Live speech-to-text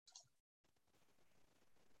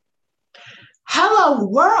Hello,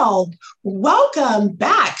 world. Welcome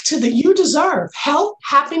back to the You Deserve Health,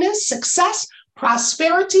 Happiness, Success,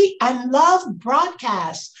 Prosperity, and Love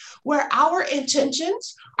broadcast, where our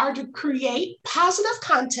intentions are to create positive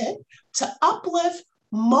content to uplift,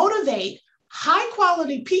 motivate high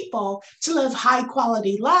quality people to live high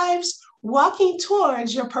quality lives, walking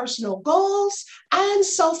towards your personal goals and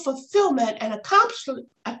self fulfillment and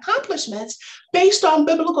accomplishments based on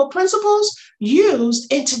biblical principles used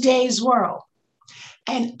in today's world.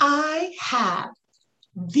 And I have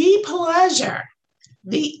the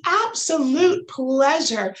absolute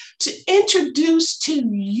pleasure to introduce to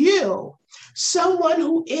you someone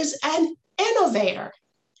who is an innovator.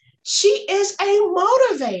 She is a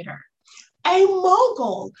motivator, a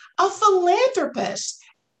mogul, a philanthropist,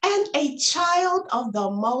 and a child of the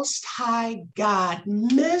Most High God,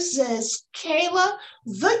 Mrs.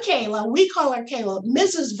 we call her Kayla,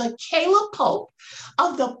 Mrs. Vakayla Pope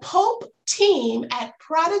of the Pope team at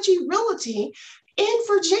Prodigy Realty in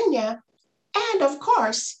Virginia, and of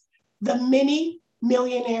course, the Mini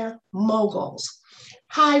Millionaire Moguls.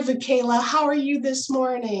 Hi, Vakayla, how are you this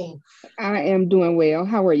morning? I am doing well.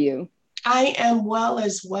 How are you? I am well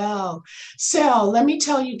as well. So let me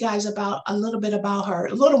tell you guys about a little bit about her,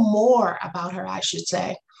 a little more about her, I should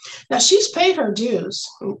say. Now she's paid her dues.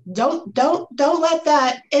 Don't let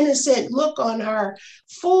that innocent look on her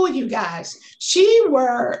fool you guys. She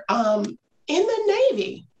were in the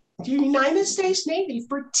Navy, the United States Navy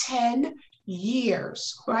for 10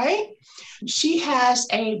 years, right? She has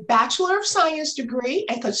a Bachelor of Science degree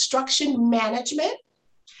in construction management,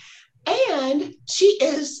 and she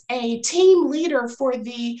is a team leader for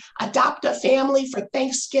the Adopt a Family for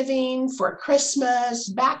Thanksgiving, for Christmas,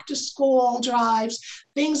 back to school drives,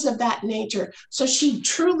 things of that nature. So she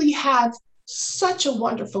truly has such a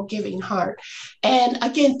wonderful giving heart. And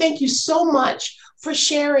again, thank you so much for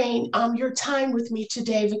sharing your time with me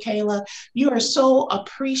today, Vakayla. You are so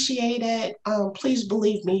appreciated. Please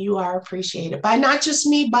believe me, you are appreciated by not just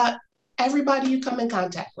me, but everybody you come in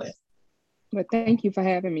contact with. Well, thank you for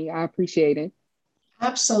having me. I appreciate it.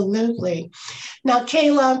 Absolutely. Now,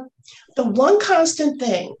 Kayla, the one constant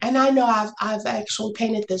thing, and I know I've actually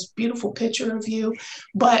painted this beautiful picture of you,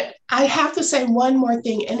 but I have to say one more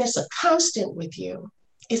thing, and it's a constant with you.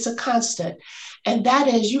 It's a constant, and that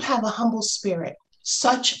is you have a humble spirit,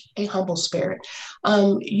 such a humble spirit.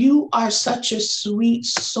 You are such a sweet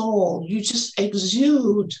soul. You just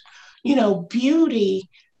exude, beauty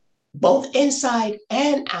both inside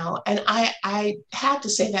and out. And I have to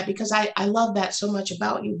say that because I love that so much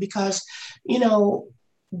about you because, you know,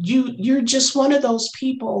 you're just one of those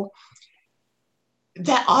people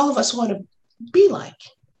that all of us want to be like.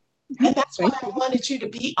 And that's why Thank I you. wanted you to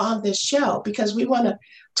be on this show because we want to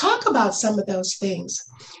talk about some of those things.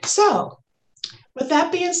 So, with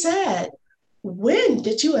that being said, when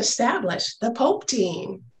did you establish the Pope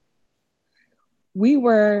team?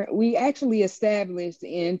 We actually established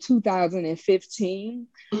in 2015,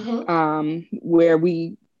 Mm-hmm. where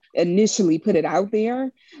we initially put it out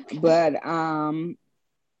there, but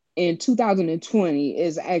in 2020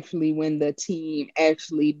 is actually when the team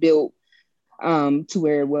actually built to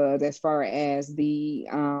where it was as far as the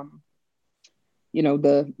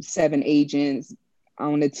 7 agents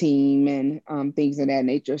on the team and things of that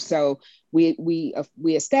nature. So we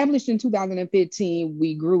established in 2015.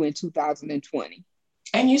 We grew in 2020.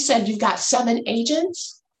 And you said you've got 7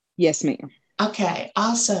 agents? Yes, ma'am. Okay,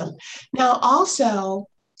 awesome. Now, also,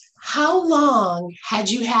 how long had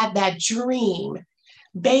you had that dream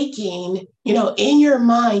baking, in your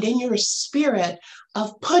mind, in your spirit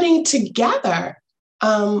of putting together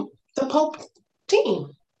the Pope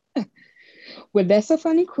team? Well, that's a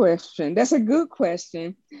funny question. That's a good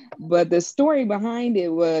question. But the story behind it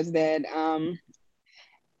was that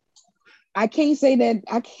I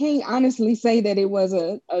can't honestly say that it was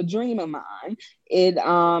a dream of mine. It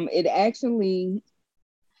actually,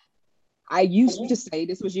 I used to say,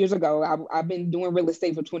 this was years ago. I've been doing real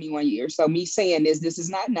estate for 21 years. So me saying this is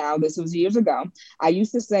not now, this was years ago. I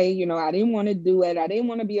used to say, I didn't want to do it. I didn't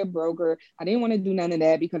want to be a broker. I didn't want to do none of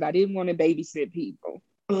that because I didn't want to babysit people.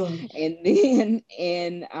 Mm. And then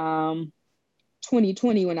in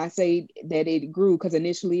 2020, when I say that it grew, because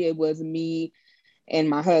initially it was me and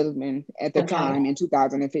my husband at the Okay. time in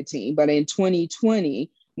 2015. But in 2020,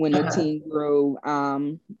 when the Uh-huh. team grew,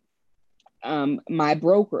 my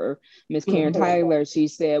broker, Miss Karen Mhm. Tyler, she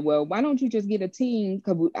said, "Well, why don't you just get a team?"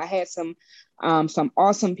 Because I had some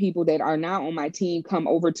awesome people that are now on my team come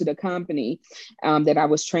over to the company that I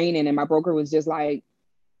was training, and my broker was just like,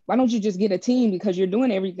 "Why don't you just get a team? Because you're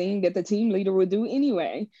doing everything that the team leader would do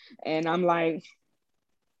anyway." And I'm like,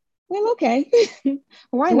 "Well, okay,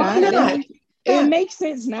 why Why not? Let not? me." it Yeah. makes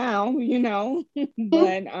sense now,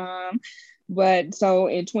 but so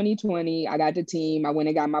in 2020 I got the team. I went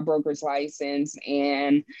and got my broker's license,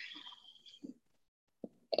 and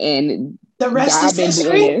The rest I've is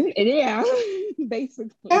been doing history. this. Yeah,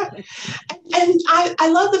 basically. Yeah. And I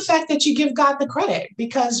love the fact that you give God the credit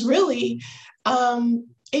because really,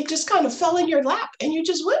 it just kind of fell in your lap and you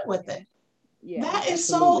just went with it. Yeah, That is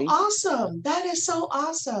so absolutely. awesome. That is so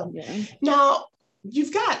awesome. Yeah. Now,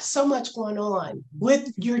 you've got so much going on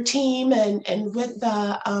with your team and with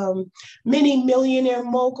the many millionaire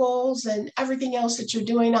moguls and everything else that you're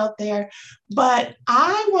doing out there. But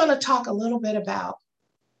I want to talk a little bit about,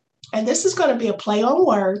 and this is going to be a play on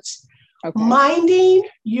words, Okay. minding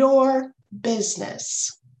your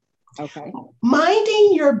business. Okay. Minding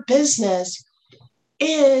your business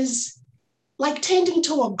is like tending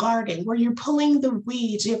to a garden where you're pulling the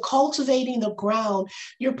weeds, you're cultivating the ground,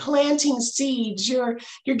 you're planting seeds, you're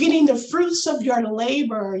getting the fruits of your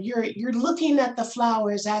labor, you're looking at the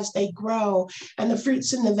flowers as they grow and the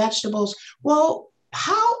fruits and the vegetables. Well,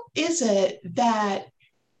 how is it that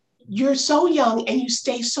you're so young and you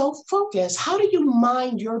stay so focused? How do you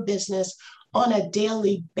mind your business on a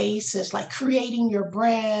daily basis, like creating your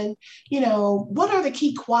brand? What are the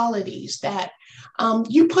key qualities that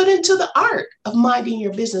you put into the art of minding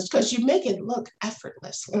your business? Because you make it look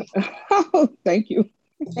effortlessly. Oh, thank you.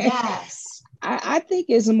 Yes. I think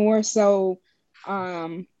it's more so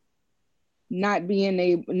not being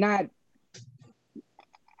a not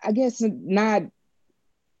I guess not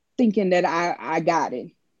thinking that I got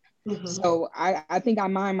it. Mhm. So I think I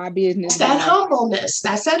mind my business That's that by, humbleness.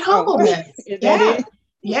 That's that oh, humbleness. is that Yeah. it?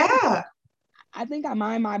 Yeah. I think I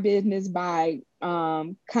mind my business by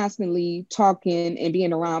constantly talking and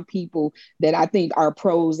being around people that I think are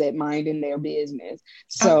pros at minding their business.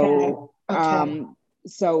 Okay. So Okay.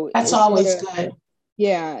 so That's it's sort always of, good.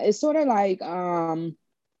 yeah, it's sort of like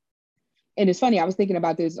and it's funny, I was thinking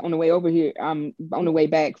about this on the way over here, on the way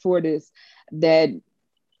back for this, that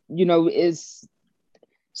is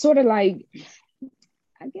sort of like,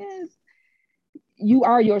 I guess, you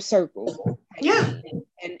are your circle type Yeah. thing.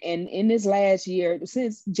 And in this last year,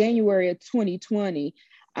 since January of 2020,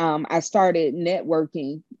 I started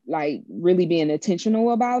networking, like really being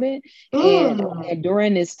intentional about it. And Mm. and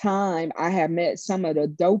during this time, I have met some of the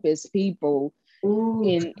dopest people Ooh,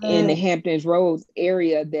 in the good. Hamptons Roads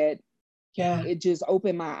area, that Yeah. it just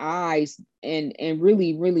opened my eyes and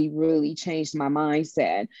really, really, really changed my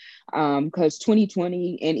mindset. Because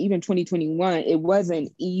 2020 and even 2021, it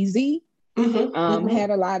wasn't easy. Mm-hmm. Mm-hmm. Had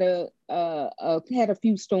a lot of had a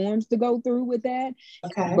few storms to go through with that,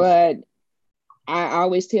 Okay. but I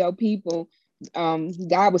always tell people,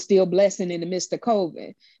 God was still blessing in the midst of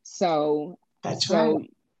COVID. So That's right. so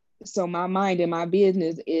so my mind and my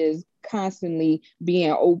business is constantly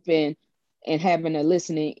being open and having a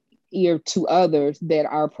listening ear to others that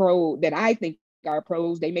I think are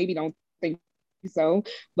pros. They maybe don't think so,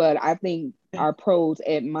 but I think are pros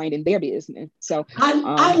at minding their business. So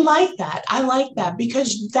I like that. I like that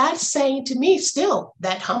because that's saying to me still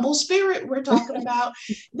that humble spirit we're talking about,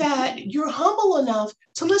 that you're humble enough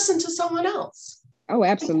to listen to someone else oh,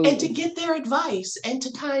 and to absolutely. get their advice and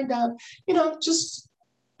to kind of, just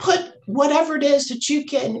put whatever it is that you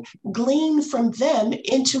can glean from them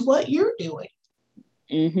into what you're doing.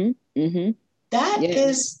 Mm-hmm. Mm-hmm.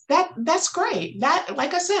 Yeah. That's great. That,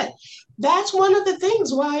 like I said, that's one of the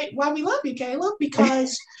things why we love you, Caleb,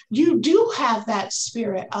 because you do have that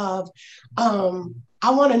spirit of I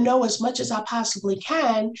want to know as much as I possibly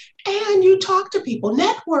can. And you talk to people,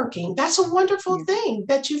 networking. That's a wonderful Yeah. thing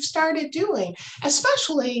that you've started doing,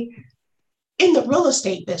 especially in the real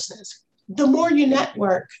estate business. The more you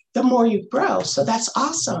network, the more you grow. So that's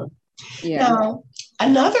awesome. Yeah. Now,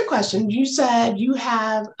 another question. You said you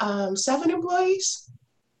have 7 employees?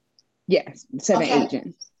 Yes. Seven Okay,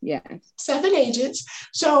 agents. Yes. 7 agents.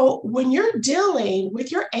 So when you're dealing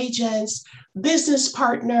with your agents, business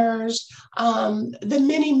partners, the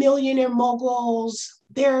many millionaire moguls,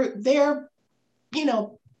 their you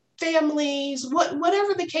know families,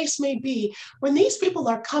 whatever the case may be, when these people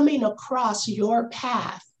are coming across your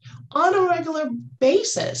path on a regular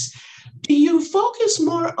basis, do you focus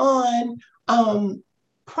more on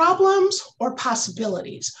problems or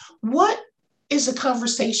possibilities? What is a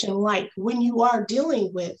conversation like when you are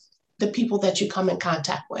dealing with the people that you come in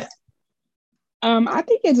contact with? I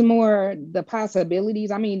think it's more the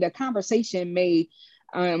possibilities. I mean, the conversation may,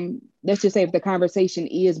 let's just say if the conversation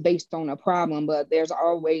is based on a problem, but there's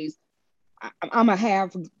always, I'm a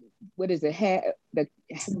half, what is it, the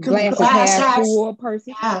glass is Glass half half. full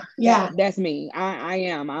person. Yeah, yeah. That's me. I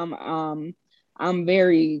am. I'm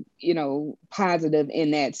very, positive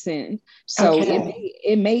in that sense. So Okay.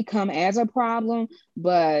 it may come as a problem,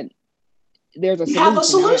 but there's a You have a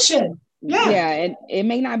solution. solution. Yeah. Yeah, and it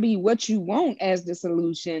may not be what you want as the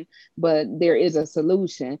solution, but there is a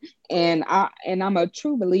solution. And I'm a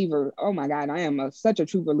true believer. Oh my God, I am such a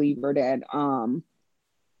true believer that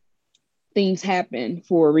things happen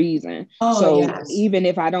for a reason. Oh, So yes. even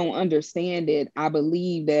if I don't understand it, I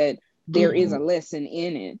believe that there is Hmm. a lesson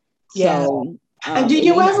in it. Yeah. So And do it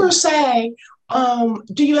you may not. ever say,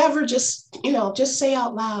 do you ever just, just say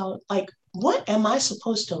out loud, like, what am I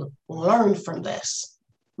supposed to learn from this?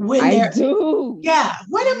 When I they're, do. yeah,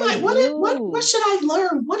 what am I what do. should I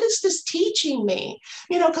learn? What is this teaching me?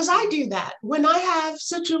 Because I do that. When I have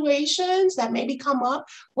situations that maybe come up,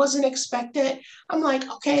 wasn't expected, I'm like,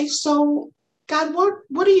 okay, so God,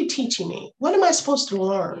 what are you teaching me? What am I supposed to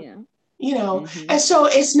learn? Yeah. And so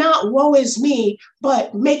it's not woe is me,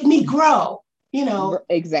 but make me grow, you know,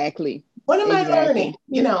 Exactly. what am I learning?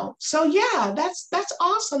 Exactly. So yeah, that's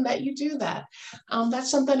awesome that you do that. That's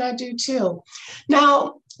something I do too.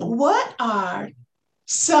 Now, what are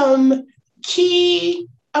some key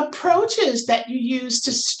approaches that you use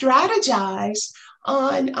to strategize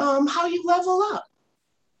on how you level up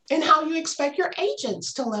and how you expect your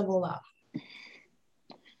agents to level up?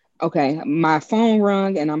 Okay, my phone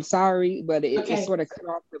rung, and I'm sorry, but it Okay, sort of cut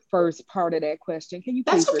off the first part of that question. Can you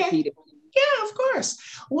that's please okay. repeat it? Yeah, of course.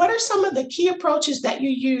 What are some of the key approaches that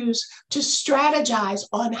you use to strategize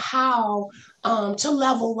on how to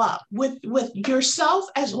level up with yourself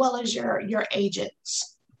as well as your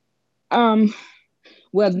agents? Um,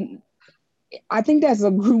 well, I think that's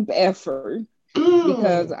a group effort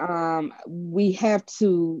because Mm, we have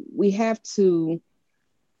to.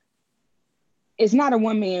 It's not a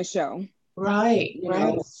one man show, right,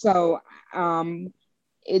 right. So um,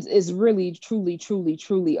 it's really truly, truly,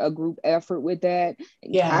 truly a group effort with that. I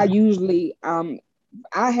Yeah. usually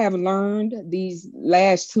I have learned these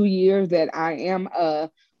last 2 years that I am a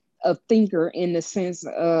thinker in the sense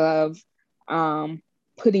of um,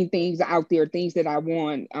 putting things out there, things that I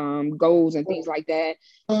want, goals and things like that.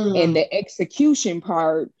 And Mm, the execution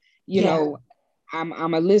part, you yeah. know,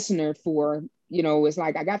 I'm a listener for, it's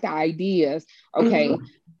like I got the ideas, okay, Hmm.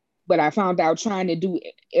 but I found out trying to do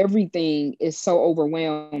everything is so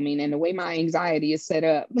overwhelming, and the way my anxiety is set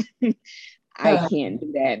up, I Yeah. can't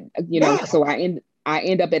do that, Yeah. so I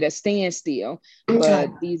end up at a standstill. Okay.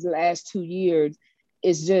 But these last 2 years,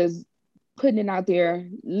 it's just putting it out there,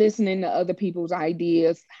 listening to other people's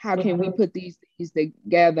ideas. How can we Hmm. put these things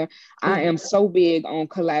together? I am so big on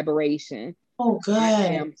collaboration. Oh, I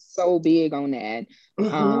good. am so big on that.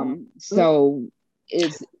 Hmm. So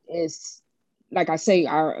it's like I say,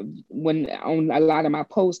 when on a lot of my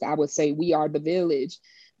posts, I would say we are the village,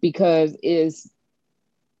 because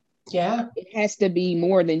Yeah, it has to be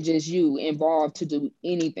more than just you involved to do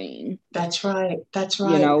anything, that's right. That's you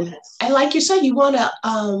right. know. And like you said, you want to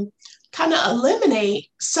kind of eliminate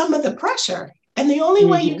some of the pressure. And the only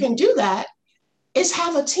way you Mm-hmm. can do that is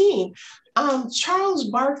have a team. Charles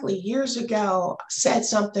Barkley years ago said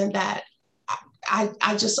something that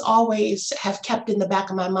I just always have kept in the back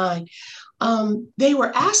of my mind. They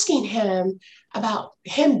were asking him about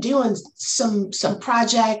him doing some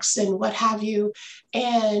projects and what have you,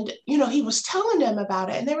 and he was telling them about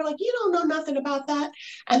it, and they were like, "You don't know nothing about that."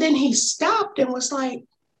 And then he stopped and was like,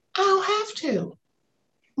 "I don't have to.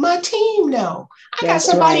 My team know. I got That's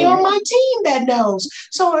somebody right. on my team that knows.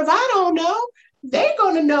 So if I don't know, they're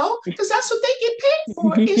going to know because that's what they get paid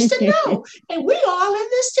for is to know. And we all in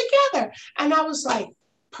this together." And I was like,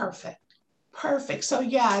 perfect, perfect. So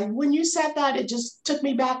yeah, when you said that, it just took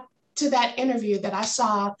me back to that interview that I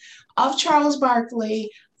saw of Charles Barkley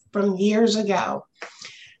from years ago.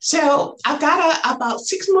 So I've got about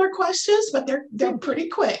six more questions, but they're Yeah, pretty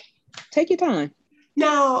quick. take your time.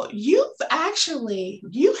 Now, you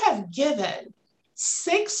have given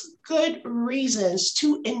six good reasons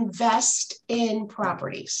to invest in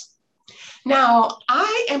properties. Now,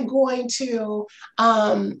 I am going to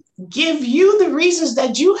give you the reasons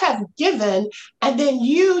that you have given, and then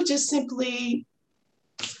you just simply,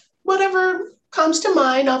 whatever comes to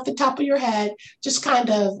mind off the top of your head, just kind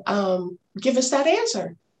of give us that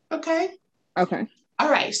answer. Okay. Okay. All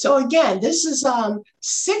right. So, again, this is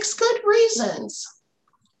six good reasons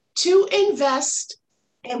to invest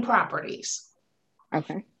in properties.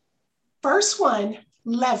 Okay. First one,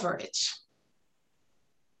 leverage.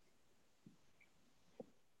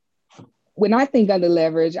 When I think of the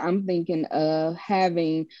leverage, I'm thinking of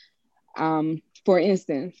having, for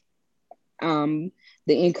instance, um,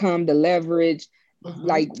 the income, the leverage,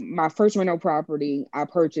 like my first rental property I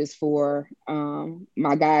purchased for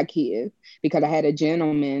my god kid, because I had a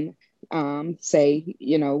gentleman say,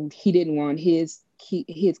 he didn't want his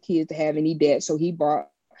kids to have any debt, so he bought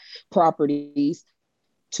properties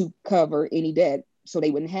to cover any debt so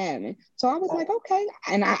they wouldn't have it. So I was like, okay.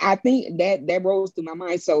 And I think that rose through my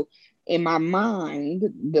mind. So in my mind,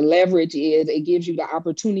 the leverage is it gives you the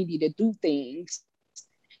opportunity to do things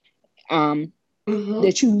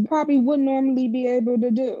that you probably wouldn't normally be able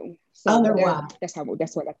to do. So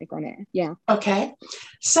that's what I think on that. Yeah. Okay.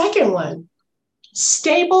 Second one,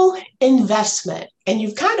 stable investment. And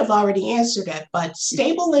you've kind of already answered it, but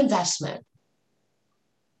stable investment.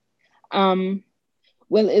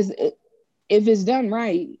 Well, if it's done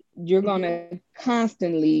right, you're gonna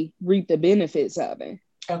constantly reap the benefits of it.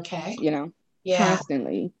 Okay.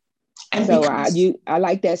 Constantly. And so I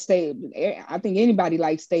like that stable. I think anybody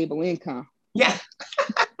likes stable income. Yeah.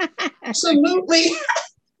 Absolutely.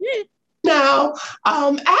 Now,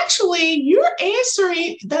 actually, you're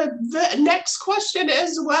answering the next question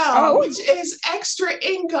as well, which is extra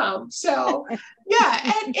income. So,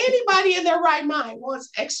 yeah, and anybody in their right mind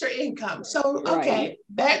wants extra income. So, okay,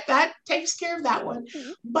 that takes care of that one.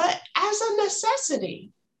 But as a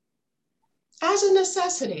necessity,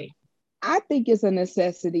 I think it's a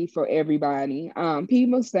necessity for everybody.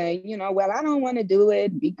 People say, well, I don't want to do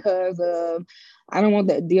it because I don't want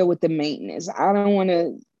to deal with the maintenance. I don't want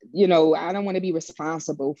to, I don't want to be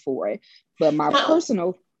responsible for it. But go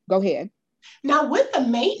ahead. Now with the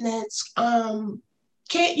maintenance,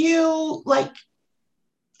 can't you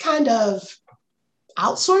kind of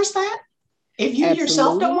outsource that if you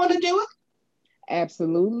yourself don't want to do it?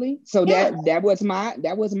 Absolutely. So that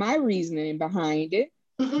was my reasoning behind it.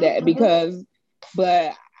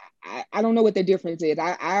 But I don't know what the difference is.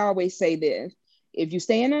 I always say this: if you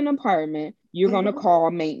stay in an apartment, you're gonna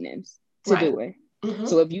call maintenance to do it.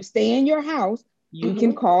 So if you stay in your house, you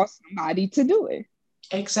can call somebody to do it.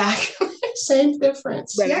 Exactly. Same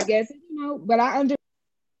difference. But I guess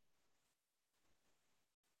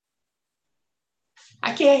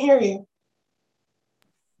I can't hear you.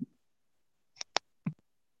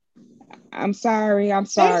 I'm sorry.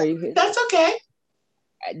 That's okay.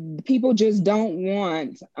 People just don't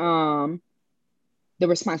want the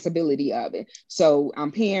responsibility of it. So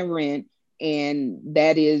I'm paying rent, and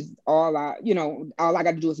that is all I got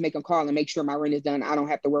to do is make a call and make sure my rent is done. I don't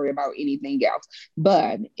have to worry about anything else.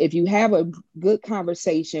 But if you have a good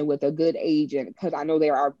conversation with a good agent, because I know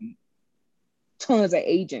there are tons of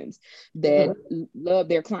agents that love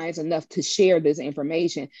their clients enough to share this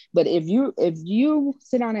information. But if you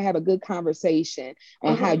sit down and have a good conversation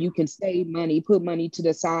on how you can save money, put money to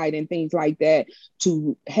the side and things like that,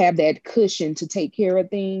 to have that cushion to take care of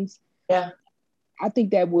things, I think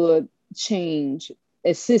that would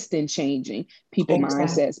assist in changing people's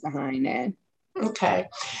mindsets behind that. Okay.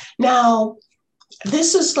 Now,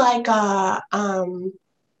 this is like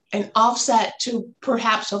an offset to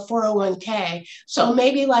perhaps a 401k. So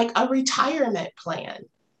maybe like a retirement plan.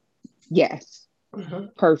 Yes.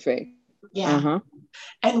 Perfect. Yeah.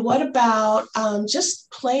 And what about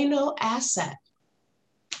just plain old asset?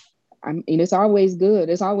 I mean, it's always good.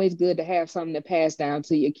 It's always good to have something to pass down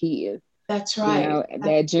to your kids. That's right.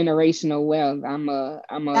 That generational wealth.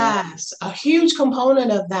 Yes, a huge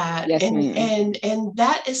component of that. Yes, and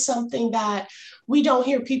that is something that we don't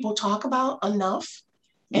hear people talk about enough.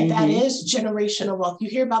 And that is generational wealth. You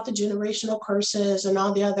hear about the generational curses and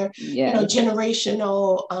all the other,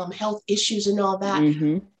 generational health issues and all that.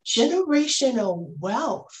 Generational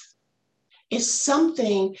wealth is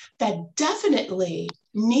something that definitely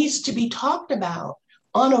needs to be talked about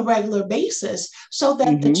on a regular basis so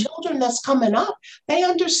that the children that's coming up, they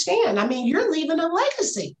understand. I mean, you're leaving a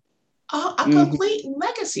legacy, a complete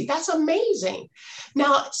legacy. That's amazing.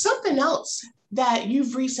 Now, something else that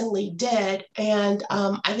you've recently did, and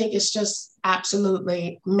I think it's just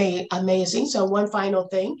absolutely amazing. So one final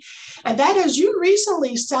thing, and that is you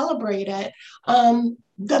recently celebrated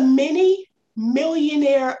the mini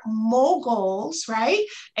millionaire moguls, right?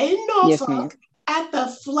 In Norfolk at the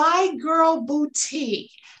Fly Girl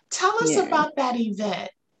Boutique. Tell us about that event.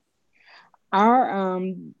 Our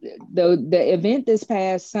the event this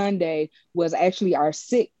past Sunday was actually our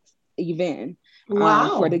 6th event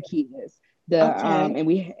for the kids. I'll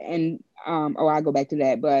go back to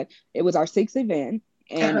that, but it was our 6th event,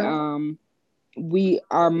 and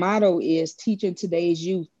our motto is teaching today's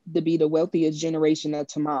youth to be the wealthiest generation of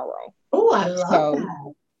tomorrow. Oh, I love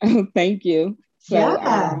that. Thank you.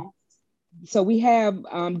 So we have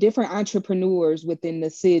different entrepreneurs within the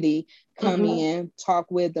city come in, talk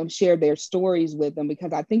with them, share their stories with them,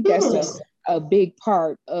 because I think that's a big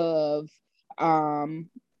part of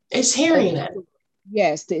It's hearing it.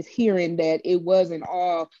 Yes, it's hearing that it wasn't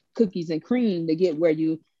all cookies and cream to get where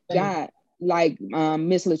you got. Like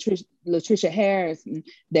Miss Latricia Harris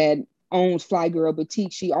that owns Fly Girl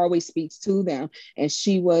Boutique, she always speaks to them. And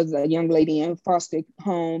she was a young lady in foster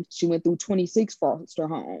homes. She went through 26 foster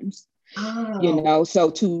homes. Oh. So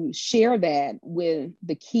to share that with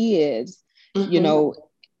the kids, Mm-hmm.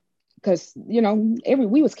 because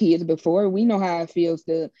we was kids before, we know how it feels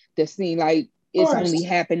to seem like Of it's only course.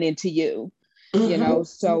 happening to you. Mm-hmm.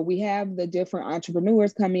 So we have the different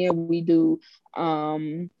entrepreneurs come in. We do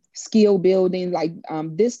skill building. Like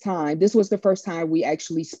this was the first time we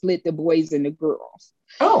actually split the boys and the girls.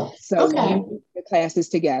 Oh, So okay. you the classes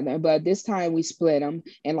together, but this time we split them.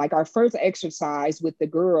 And like our first exercise with the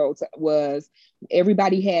girls was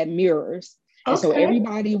everybody had mirrors. And so Okay.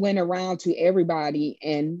 everybody went around to everybody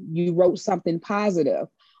and you wrote something positive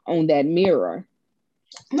on that mirror.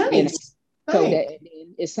 You know, Nice. so Nice. that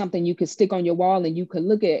it's something you could stick on your wall and you could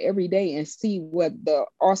look at every day and see what the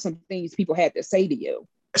awesome things people had to say to you.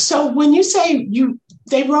 So when you say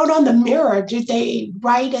they wrote on the mirror, did they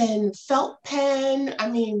write in felt pen? I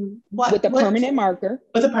mean, With a what permanent marker.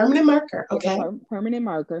 with a permanent marker? With a Okay. permanent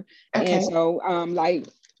marker. And Okay. so, like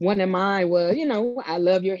one of mine was, I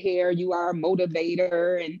love your hair. You are a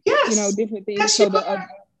motivator, and Yes. different things. Yes, you So are.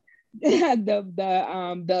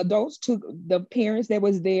 the adults took the parents that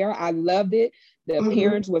was there. I loved it. The Mm-hmm.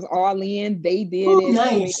 parents was all in. They did Oh, it. I mean, it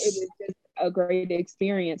nice. was just a great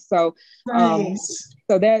experience. So, Nice.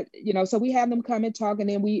 so that so we have them come and talk, and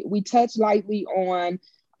then we touch lightly on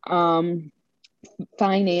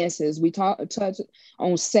finances. We touch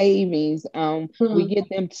on savings. We Mm-hmm. get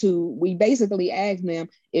them we basically ask them,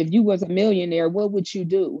 if you was a millionaire, what would you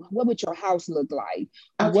do? What would your house look like?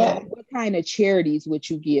 Okay. What kind of charities would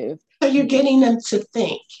you give? So you're getting them to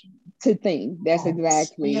think. To think. Yes.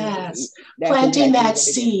 Yes. That's Planting exactly that what it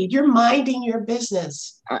is. seed. You're minding your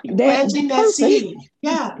business. You're That planting that perfect. seed.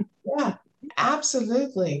 Yeah. Yeah.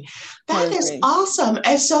 Absolutely. That is Perfect. awesome.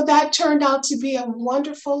 And so that turned out to be a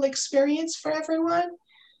wonderful experience for everyone.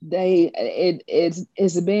 It's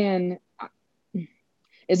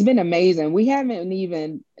been amazing. We haven't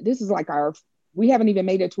even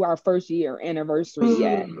made it to our first year anniversary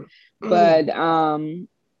yet. Mm, But mm.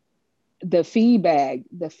 the feedback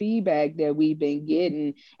that we've been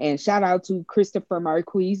getting, and shout out to Christopher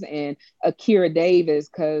Marquise and Akira Davis,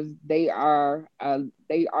 because they are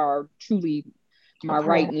truly my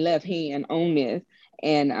right Okay. and left hand on this.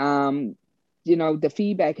 And the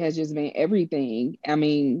feedback has just been everything. I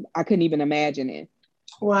mean, I couldn't even imagine it.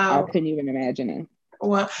 I Wow. couldn't even imagine it.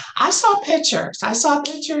 Well, I saw pictures. I saw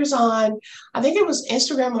pictures on, I think it was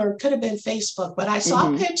Instagram or it could have been Facebook, but I saw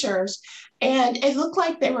Mm-hmm. pictures and it looked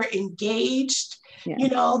like they were engaged. Yeah. You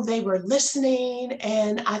know, they were listening,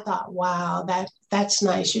 and I thought, wow, that's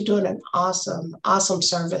nice. You're doing an awesome, awesome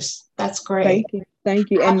service. That's great. Thank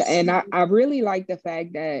you. And I, Absolutely. I really like the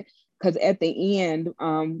fact that, because at the end,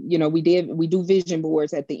 we do vision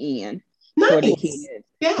boards at the end for the Nice. kids.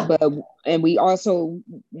 Yeah. But and we also,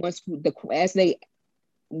 once the as they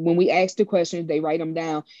when we ask the questions, they write them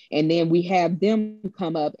down, and then we have them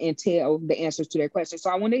come up and tell the answers to their questions. So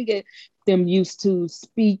I want to get them used to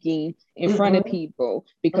speaking in front of Mm-hmm. people,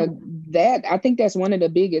 because Mm-hmm. I think that's one of the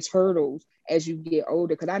biggest hurdles as you get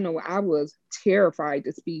older. Because I know I was terrified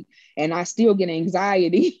to speak, and I still get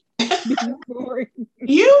anxiety before.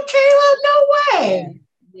 You, Kayla? No Yeah. way.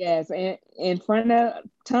 Yes, and in front of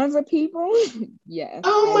tons of people. Yes,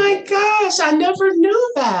 Oh I my do. gosh, I never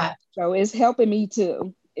knew that. So it's helping me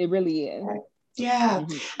too. It really is. Yeah.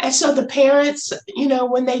 Mhm. And so the parents,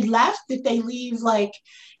 when they left, did they leave like,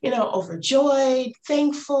 overjoyed,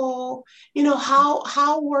 thankful?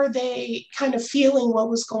 How were they kind of feeling what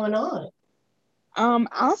was going on?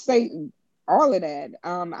 I'll say all of that.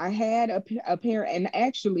 I had a parent, and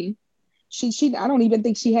actually, she I don't even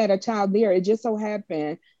think she had a child there. It just so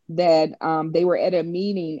happened that they were at a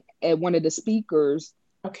meeting at one of the speakers,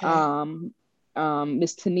 Okay. um,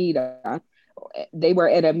 Miss Tanita. They were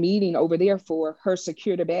at a meeting over there for her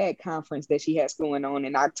Secure the Bag conference that she has going on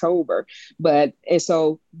in October. But and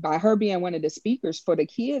so by her being one of the speakers for the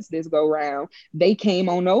kids this go round, they came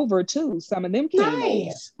on over too. Some of them came over.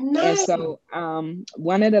 Nice. And Nice. so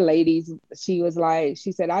one of the ladies, she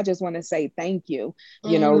said, I just want to say thank you.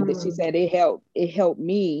 That she Mm. said it helped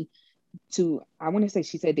me to, I want to say,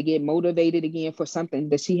 she said, to get motivated again for something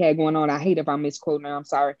that she had going on. I hate if I'm misquoting her, I'm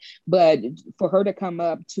sorry. But for her to come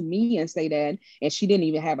up to me and say that, and she didn't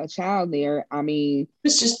even have a child there, I mean,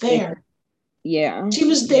 Was just it, there. yeah, She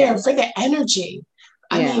was yeah, there for the energy.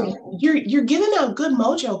 I mean, yeah. you're giving out good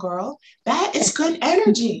mojo, girl. That is good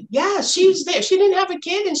energy. Yeah, she was there. She didn't have a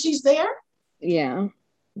kid and she's there. Yeah,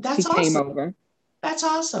 she That's came awesome. over. That's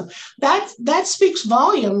awesome. That speaks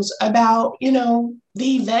volumes about, the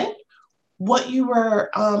event, what you were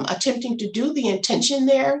attempting to do, the intention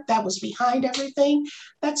there that was behind everything.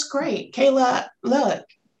 That's great. Kayla, look,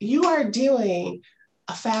 you are doing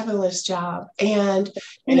a fabulous job. And,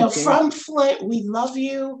 Thank you. from Flint, we love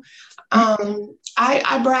you.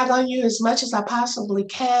 I brag on you as much as I possibly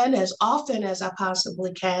can, as often as I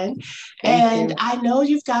possibly can. Thank And you. I know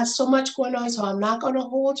you've got so much going on, so I'm not going to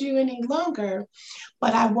hold you any longer.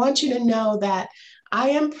 But I want you to know that I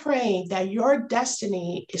am praying that your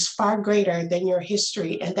destiny is far greater than your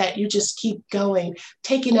history and that you just keep going,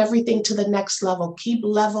 taking everything to the next level, keep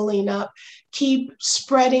leveling up, keep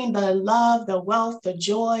spreading the love, the wealth, the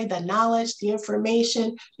joy, the knowledge, the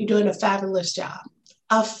information. You're doing a fabulous job.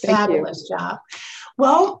 A Thank you. fabulous job.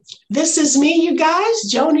 Well, this is me, you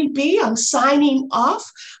guys, Joni B. I'm signing off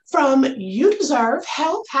from You Deserve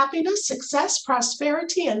Health, Happiness, Success,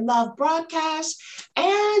 Prosperity, and Love broadcast.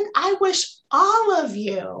 And I wish all of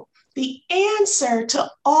you the answer to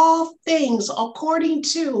all things according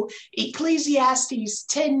to Ecclesiastes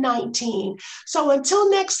 10:19. So until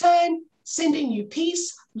next time, sending you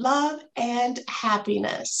peace, love, and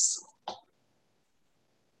happiness.